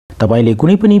तपाईले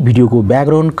कुनै पनि भिडियोको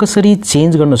ब्याकग्राउन्ड कसरी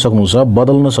चेन्ज गर्न सक्नुहुन्छ,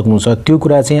 बदल्न सक्नुहुन्छ, त्यो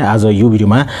कुरा चाहिँ आज यो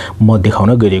भिडियोमा म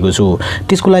देखाउन गइरहेको छु।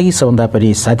 त्यसको लागि सबभन्दा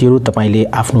पहिले साथीहरु तपाईले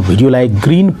आफ्नो भिडियोलाई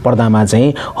ग्रीन पर्दामा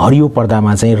चाहिँ हरियो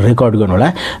पर्दामा चाहिँ रेकर्ड गर्नु होला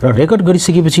र रेकर्ड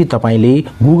गरिसकेपछि तपाईले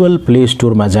गुगल प्ले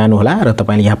स्टोरमा जानु होला र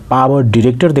तपाईले यहाँ पावर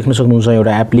डाइरेक्टर देख्न सक्नुहुन्छ।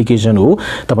 एउटा एप्लिकेसन हो,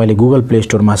 तपाईले गुगल प्ले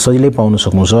स्टोरमा सजिलै पाउन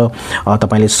सक्नुहुन्छ।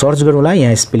 तपाईले सर्च गर्नु होला,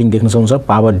 यहाँ स्पेलिङ देख्न सक्नुहुन्छ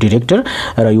पावर डाइरेक्टर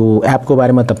र यो एपको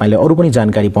बारेमा तपाईले अरु पनि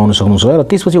जानकारी पाउन सक्नुहुन्छ र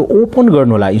त्यसपछि ओपन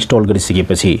गर्नु होला इन्स्टल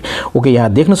गरिसकेपछि। ओके, यहाँ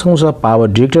देख्न सक्नुहुन्छ पावर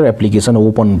डाइरेक्टर एप्लिकेसन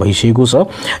ओपन भइसकेको छ।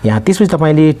 यहाँ त्यसपछि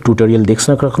तपाईले ट्युटोरियल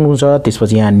देख्न सक्नुहुन्छ।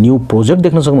 त्यसपछि यहाँ न्यू प्रोजेक्ट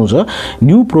देख्न सक्नुहुन्छ।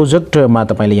 न्यू प्रोजेक्टमा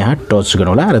तपाईले यहाँ टच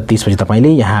गर्नु होला र त्यसपछि तपाईले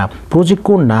यहाँ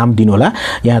प्रोजेक्टको नाम दिनु होला।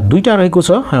 यहाँ दुईटा रहेको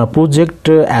छ, प्रोजेक्ट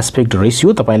एस्पेक्ट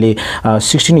रेशियो तपाईले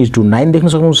 16:9 देख्न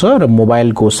सक्नुहुन्छ र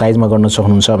मोबाइलको साइजमा गर्न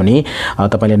सक्नुहुन्छ भने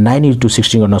तपाईले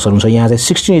 9:16 गर्न सक्नुहुन्छ। यहाँ चाहिँ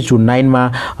 16:9 मा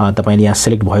तपाईले यहाँ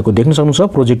सिलेक्ट भएको देख्न सक्नुहुन्छ।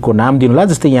 प्रोजेक्टको नाम दिनु होला,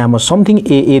 जस्तै यहाँ म समथिङ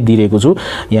ए दिएको छु,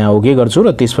 यहाँ ओके गर्छु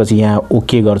र त्यसपछि यहाँ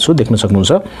ओके गर्छु, देख्न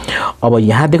सक्नुहुन्छ। अब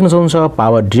यहाँ देख्न सक्नुहुन्छ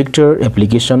पावर डाइरेक्टर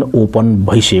एप्लिकेसन ओपन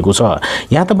भइसकेको छ।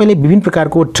 यहाँ तपाईले विभिन्न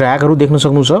प्रकारको ट्र्याकहरु देख्न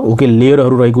सक्नुहुन्छ। ओके,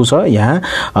 लेयरहरु रहेको छ, यहाँ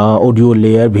अडियो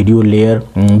लेयर, भिडियो लेयर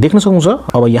देख्न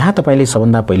सक्नुहुन्छ। अब यहाँ तपाईले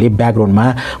सबभन्दा पहिले ब्याकग्राउन्डमा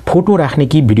फोटो राख्ने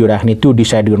कि भिडियो राख्ने त्यो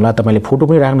डिसाइड गर्नु होला। तपाईले फोटो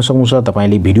पनि राख्न सक्नुहुन्छ,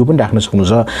 तपाईले भिडियो पनि राख्न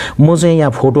सक्नुहुन्छ। म चाहिँ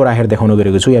यहाँ फोटो राखेर देखाउन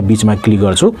गएको छु, यहाँ बीचमा क्लिक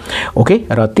गर्छु। ओके,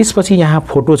 र त्यसपछि यहाँ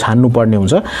फोटो छान्नु पर्ने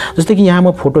हुन्छ। जस्तै कि यहाँ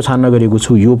म फोटो छान्न गएको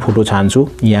छु, यो फोटो छान्छु।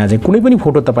 यहाँ चाहिँ कुनै पनि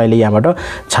फोटो तपाईले यहाँबाट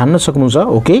छान्न सक्नुहुन्छ।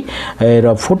 ओके,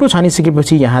 र फोटो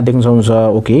छानिसकेपछि यहाँ देख्न सक्नुहुन्छ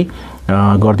ओके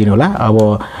गर्दिनु होला। अब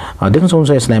देख्न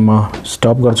सक्नुहुन्छ यसलाई म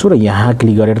स्टप गर्छु र यहाँ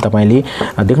क्लिक गरेर तपाईले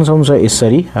देख्न सक्नुहुन्छ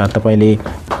यसरी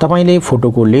तपाईले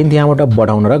फोटोको लेन्थ यहाँबाट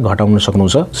बढाउन र घटाउन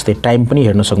सक्नुहुन्छ। जस्तै टाइम पनि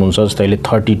हेर्न सक्नुहुन्छ। जस्तै अहिले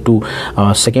 32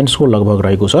 सेकेन्ड्सको लगभग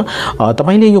रहेको छ।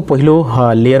 तपाईले यो पहिलो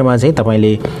लेयरमा चाहिँ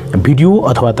तपाईले भिडियो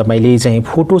अथवा तपाईले चाहिँ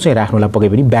फोटो चाहिँ राख्नु होला पक्कै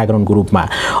पनि ब्याकग्राउन्डको रूपमा।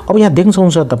 अब यहाँ देख्न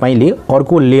सक्नुहुन्छ तपाईले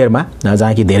अर्को लेयरमा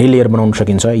जहाँ कि धेरै लेयर बनाउन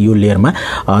सकिन्छ, यो लेयरमा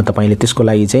तपाईले त्यसको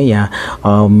लागि चाहिँ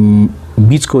यहाँ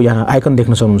बीचको यहाँ आइकन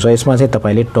देख्न सक्नुहुन्छ। यसमा चाहिँ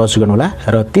तपाईले टच गर्नु होला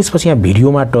र त्यसपछि यहाँ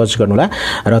भिडियोमा टच गर्नु होला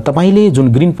र तपाईले जुन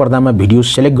ग्रीन पर्दामा भिडियो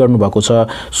सिलेक्ट गर्नुभएको छ,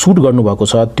 सुट गर्नुभएको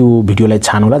छ, त्यो भिडियोलाई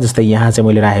छान्नु होला। जस्तै यहाँ चाहिँ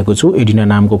मैले राखेको छु एडिना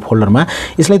नामको फोल्डरमा।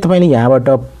 यसलाई तपाईले यहाँबाट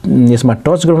यसमा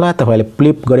टच गर्नु होला, तपाईले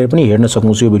प्ले गरेर पनि हेर्न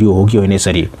सक्नुहुन्छ यो भिडियो हो कि होइन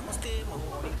यसरी।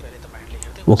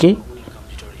 ओके,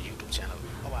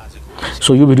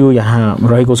 सो यो भिडियो यहाँ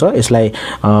रहेको छ। यसलाई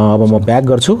अब म ब्याक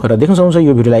गर्छु र देख्न सक्नुहुन्छ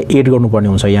यो भिडियोलाई एड गर्नुपर्ने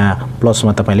हुन्छ। यहाँ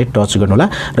प्लसमा तपाईले टच गर्नु होला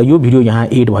र यो भिडियो यहाँ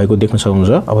एड भएको देख्न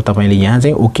सक्नुहुन्छ। अब तपाईले यहाँ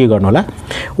चाहिँ ओके गर्नु होला।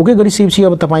 ओके गरिसकेपछि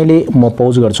अब तपाईले म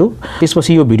पौज गर्छु।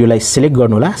 त्यसपछि यो भिडियोलाई सिलेक्ट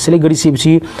गर्नु होला। सिलेक्ट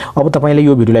गरिसकेपछि अब तपाईले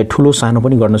यो भिडियोलाई ठुलो सानो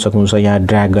पनि गर्न सक्नुहुन्छ। यहाँ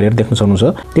ड्र्याग गरेर देख्न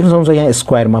सक्नुहुन्छ यहाँ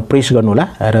स्क्वायरमा प्रेस गर्नु होला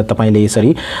र तपाईले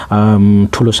यसरी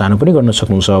ठुलो सानो पनि गर्न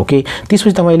सक्नुहुन्छ। ओके,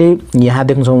 त्यसपछि तपाईले यहाँ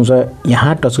देख्न सक्नुहुन्छ,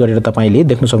 यहाँ टच गरेर तपाईले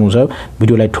देख्न सक्नुहुन्छ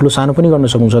भिडियोलाई ठुलो सानो पनि गर्न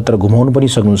सक्नुहुन्छ, तर घुमाउनु पनि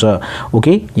सक्नुहुन्छ।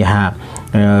 ओके, यहाँ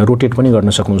रोटेट पनि गर्न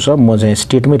सक्नुहुन्छ। म चाहिँ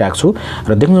स्टेटमै राख्छु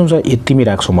र देख्न सक्नुहुन्छ यतिमै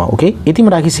राख्छु म। ओके, यतिमै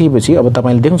राखिसकेपछि अब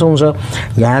तपाईले देख्न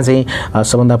सक्नुहुन्छ यहाँ चाहिँ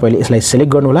सबभन्दा पहिले यसलाई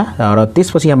सिलेक्ट गर्नु होला र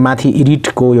त्यसपछि यहाँ माथि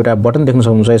एडिटको एउटा बटन देख्न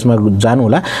सक्नुहुन्छ। यसमा जानु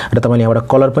होला र तपाईले यहाँबाट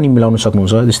कलर पनि मिलाउन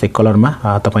सक्नुहुन्छ। जस्तै कलरमा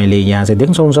तपाईले यहाँ चाहिँ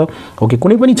देख्न सक्नुहुन्छ ओके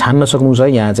कुनै पनि छान्न सक्नुहुन्छ।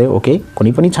 यहाँ चाहिँ ओके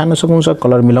कुनै पनि छान्न सक्नुहुन्छ,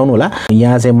 कलर मिलाउनु होला।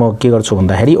 यहाँ चाहिँ म के गर्छु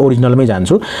भन्दाखेरि ओरिजिनलमै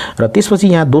जान्छु र त्यसपछि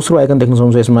यहाँ दोस्रो आइकन देख्न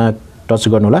सक्नुहुन्छ, यसमा टच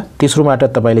गर्नु होला। तेस्रोबाट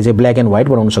तपाईले चाहिँ ब्ल्याक एन्ड व्हाइट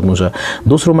बनाउन सक्नुहुन्छ।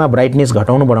 दोस्रोमा ब्राइटनेस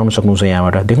घटाउन बढाउन सक्नुहुन्छ।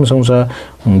 यहाँबाट देख्न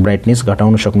सक्नुहुन्छ ब्राइटनेस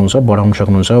घटाउन सक्नुहुन्छ, बढाउन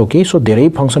सक्नुहुन्छ। ओके, सो धेरै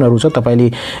फंक्सनहरु छ,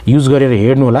 तपाईले युज गरेर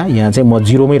हेर्नु होला। यहाँ चाहिँ म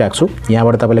 0 मै राख्छु।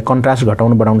 यहाँबाट तपाईले कन्ट्रास्ट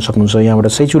घटाउन बढाउन सक्नुहुन्छ, यहाँबाट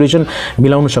सेचुरेसन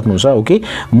मिलाउन सक्नुहुन्छ। ओके,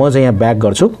 म चाहिँ यहाँ ब्याक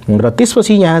गर्छु र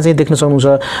त्यसपछि यहाँ चाहिँ देख्न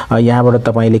सक्नुहुन्छ यहाँबाट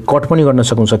तपाईले कट पनि गर्न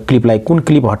सक्नुहुन्छ। क्लिपलाई कुन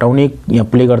क्लिप हटाउने यहाँ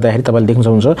प्ले गर्दाखेरि तपाईले देख्न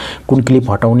सक्नुहुन्छ कुन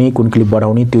क्लिप हटाउने, कुन क्लिप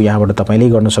बढाउने त्यो यहाँबाट तपाईले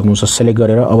गर्न सक्नुहुन्छ सिलेक्ट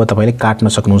गरेर। अब तपाईले काट्न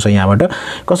सक्नुहुन्छ। यहाँबाट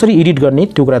कसरी एडिट गर्ने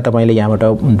त्यो कुरा तपाईले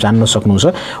यहाँबाट जान्न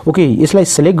सक्नुहुन्छ। ओके, यसलाई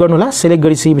सिलेक्ट गर्नु होला। सिलेक्ट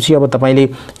गरिसकेपछि अब तपाईले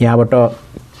यहाँबाट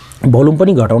भोल्युम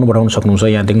पनि घटाउन बढाउन सक्नुहुन्छ।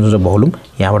 यहाँ देख्नुहुन्छ भोल्युम,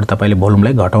 यहाँबाट तपाईले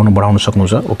भोल्युमलाई घटाउन बढाउन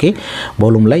सक्नुहुन्छ। ओके,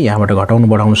 भोल्युमलाई यहाँबाट घटाउन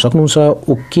बढाउन सक्नुहुन्छ।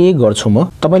 ओके गर्छु म।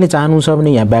 तपाईले चाहनुहुन्छ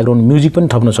भने यहाँ ब्याकग्राउन्ड म्युजिक पनि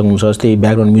थप्न सक्नुहुन्छ। जस्तै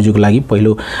ब्याकग्राउन्ड म्युजिकको लागि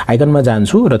पहिलो आइकनमा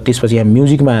जान्छु र त्यसपछि यहाँ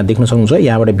म्युजिकमा देख्न सक्नुहुन्छ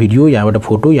यहाँबाट भिडियो, यहाँबाट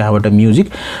फोटो, यहाँबाट म्युजिक।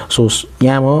 सो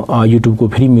यहाँ म युट्युबको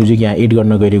फ्री म्युजिक यहाँ एड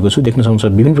गर्न गइरहेको छु। देख्न सक्नुहुन्छ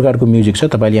विभिन्न प्रकारको म्युजिक छ,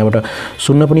 तपाईले यहाँबाट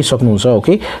सुन्न पनि सक्नुहुन्छ।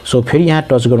 ओके, सो फेरि यहाँ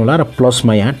टच गर्नु होला र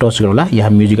प्लसमा यहाँ टच गर्नु होला।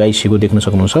 यहाँ म्युजिक आइसकेको देख्न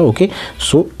सक्नुहुन्छ। ओके,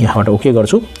 सो यहाँबाट ओके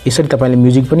गर्छु। यसरी तपाईले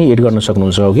म्युजिक पनि एड गर्न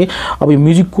सक्नुहुन्छ। ओके, अब यो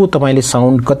म्युजिकको तपाईले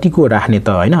साउन्ड कतिको राख्ने त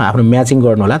हैन, आफ्नो म्याचिङ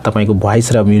गर्नु होला तपाईको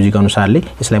भोइस र म्युजिक अनुसारले।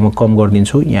 यसलाई म कम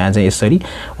गर्दिन्छु यहाँ चाहिँ यसरी।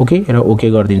 ओके, र ओके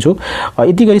गर्दिन्छु।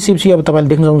 यति गरिसकेपछि अब तपाईले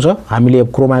देख्न सक्नुहुन्छ हामीले अब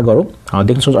क्रोमा गरौँ।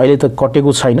 देख्न सक्नुहुन्छ अहिले त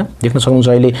कटेको छैन, देख्न सक्नुहुन्छ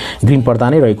अहिले ग्रीन पर्दा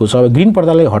नै रहेको छ। अब ग्रीन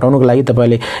पर्दालाई हटाउनको लागि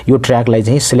तपाईले यो ट्र्याकलाई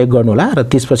चाहिँ सिलेक्ट गर्नु होला र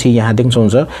त्यसपछि यहाँ देख्न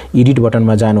सक्नुहुन्छ एडिट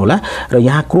बटनमा जानु होला र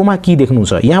यहाँ क्रोमा की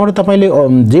देख्नुहुन्छ। यहाँबाट तपाईले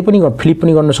जे पनि फ्लिप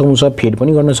पनि गर्न सक्नुहुन्छ, फेड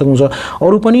पनि गर्न सक्नुहुन्छ,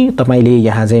 अरु पनि तपाईले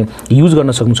यहाँ चाहिँ युज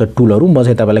गर्न सक्नुहुन्छ टुलहरु। म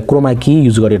चाहिँ तपाईलाई क्रोमा की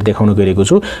युज गरेर देखाउन गएको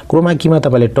छु। क्रोमा कीमा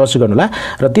तपाईले टच गर्नु होला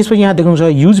र त्यसपछि यहाँ देख्नुहुन्छ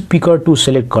use picker to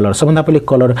select colour. सबभन्दा पहिले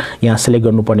कलर यहाँ सिलेक्ट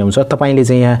गर्नुपर्ने हुन्छ। तपाईले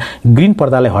चाहिँ यहाँ ग्रीन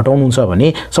पर्दालाई हटाउनुहुन्छ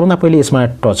भने सबभन्दा पहिले यसमा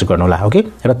टच गर्नु होला। ओके,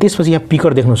 र त्यसपछि यहाँ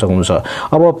पिकर देख्न सक्नुहुन्छ।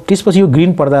 अब त्यसपछि यो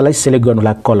ग्रीन पर्दालाई सिलेक्ट गर्नु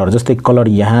होला कलर, जस्तै कलर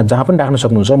यहाँ जहाँ पनि राख्न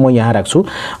सक्नुहुन्छ। म यहाँ राख्छु,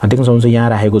 देख्न सक्नुहुन्छ यहाँ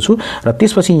राखेको छु र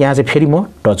त्यसपछि यहाँ चाहिँ फेरि म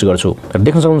टच गर्छु र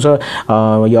देख्न सक्नुहुन्छ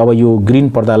अब यो ग्रीन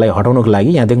पर्दालाई हटाउनको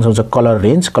लागि यहाँ देख्न सक्नुहुन्छ कलर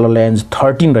रेन्ज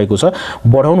 13 रहेको छ।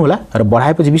 बढाउनु होला र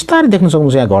बढाएपछि बिस्तारै देख्न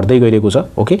सक्नुहुन्छ यहाँ घट्दै गइरहेको छ।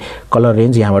 ओके, कलर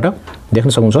रेन्ज यहाँबाट देख्न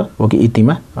सक्नुहुन्छ। ओके,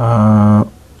 यतिमा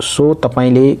सो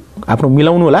तपाईले आफ्नो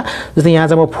मिलाउनु होला। जस्तै यहाँ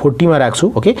चाहिँ म 40 मा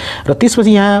राख्छु। ओके, र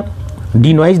त्यसपछि यहाँ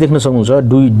डिनोइज देख्न सक्नुहुन्छ।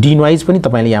 डिनोइज पनि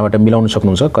तपाईले यहाँबाट मिलाउन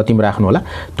सक्नुहुन्छ, कतिमा राख्नु होला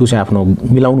त्यो चाहिँ आफ्नो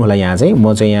मिलाउनु होला। यहाँ चाहिँ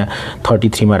म चाहिँ यहाँ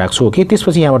 33 मा राख्छु। ओके,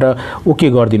 त्यसपछि यहाँबाट ओके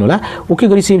गरिदिनु होला। ओके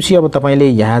गरिसकेपछि अब तपाईले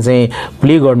यहाँ चाहिँ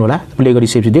प्ले गर्नु होला। प्ले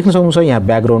गरिसकेपछि देख्न सक्नुहुन्छ यहाँ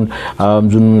ब्याकग्राउन्ड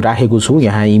जुन राखेको छु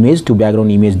यहाँ इमेज, त्यो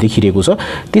ब्याकग्राउन्ड इमेज देखिरहेको छ।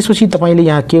 त्यसपछि तपाईले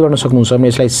यहाँ के गर्न सक्नुहुन्छ भने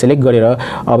यसलाई सिलेक्ट गरेर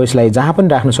अब यसलाई जहाँ पनि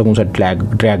राख्न सक्नुहुन्छ,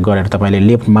 ड्र्याग गरेर तपाईले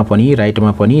लेफ्टमा पनि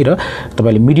राइटमा पनि र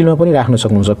तपाईले मिडलमा पनि राख्न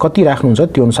सक्नुहुन्छ। कति राख्नुहुन्छ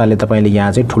त्यो अनुसारले तपाईले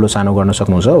यहाँ चाहिँ ठुलो सानो गर्न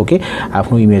सक्नुहुन्छ। ओके,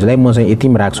 आफ्नो इमेजलाई म चाहिँ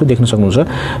यतिमा राख्छु, देख्न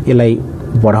सक्नुहुन्छ। यसलाई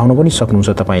बढाउन पनि सक्नुहुन्छ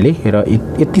तपाईले र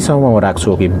यतिसम्म म राख्छु।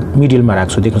 ओके, मिडलमा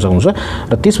राख्छु, देख्न सक्नुहुन्छ।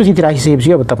 र त्यसपछि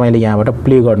राखिसकेपछि अब तपाईले यहाँबाट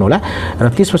प्ले गर्नु होला र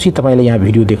त्यसपछि तपाईले यहाँ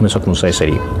भिडियो देख्न सक्नुहुन्छ।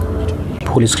 यसरी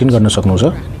फुल स्क्रिन गर्न सक्नुहुन्छ।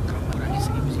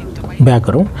 ब्याक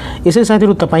गरौँ। यसरी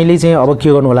साथीहरु तपाईले चाहिँ अब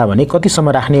के गर्नु होला भने कतिसम्म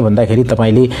राख्ने भन्दाखेरि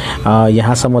तपाईले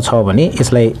यहाँसम्म छ भने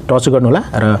यसलाई टच गर्नु होला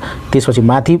र त्यसपछि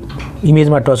माथि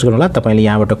इमेजमा टच गर्नु होला। तपाईले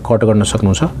यहाँबाट कट गर्न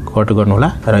सक्नुहुन्छ, कट गर्नु होला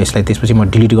र यसलाई त्यसपछि म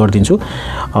डिलिट गरिदिन्छु।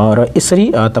 र यसरी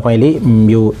तपाईले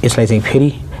यो यसलाई चाहिँ फेरि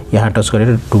यहाँ टच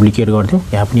गरेर डुप्लिकेट गरिदिउँ।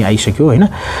 यहाँ पनि आइसक्यो हैन।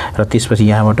 र त्यसपछि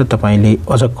यहाँबाट तपाईले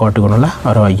अझ कट गर्नु होला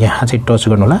र यहाँ चाहिँ टच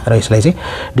गर्नु होला र यसलाई चाहिँ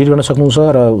डिलिट गर्न सक्नुहुन्छ।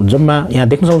 र जम्मा यहाँ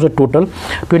देख्न सक्नुहुन्छ टोटल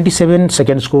 27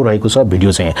 सेकेन्ड्सको रहेको छ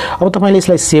भिडियो चाहिँ। अब तपाईले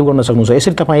यसलाई सेभ गर्न सक्नुहुन्छ।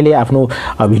 यसरी तपाईले आफ्नो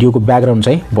भिडियोको ब्याकग्राउन्ड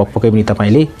चाहिँ पक्कै पनि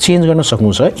तपाईले चेन्ज गर्न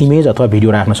सक्नुहुन्छ, इमेज अथवा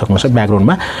भिडियो राख्न सक्नुहुन्छ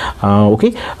ब्याकग्राउन्डमा। ओके,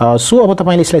 सो अब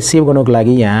तपाईले यसलाई सेभ गर्नको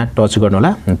लागि यहाँ टच गर्नु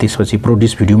होला। त्यसपछि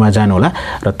प्रोड्युस भिडियोमा जानु होला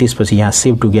र त्यसपछि यहाँ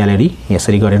सेभ टु ग्यालेरी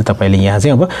यसरी गरेर तपाईले यहाँ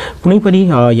चाहिँ अब कुनै पनि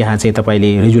यहाँ चाहिँ तपाईले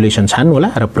रेजुलेसन छान्नु होला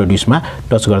र प्रोड्युसमा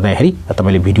टच गर्दाखेरि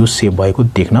तपाईले भिडियो सेभ भएको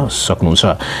देख्न सक्नुहुन्छ।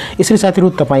 यसरी साथीहरु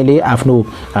तपाईले आफ्नो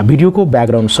भिडियोको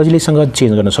ब्याकग्राउन्ड सजिलैसँग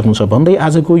चेन्ज गर्न सक्नुहुन्छ भन्दै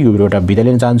आजको यो भिडियोबाट बिदा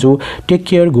लिन चाहन्छु। Take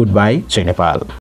care, good by, Jay Nepal.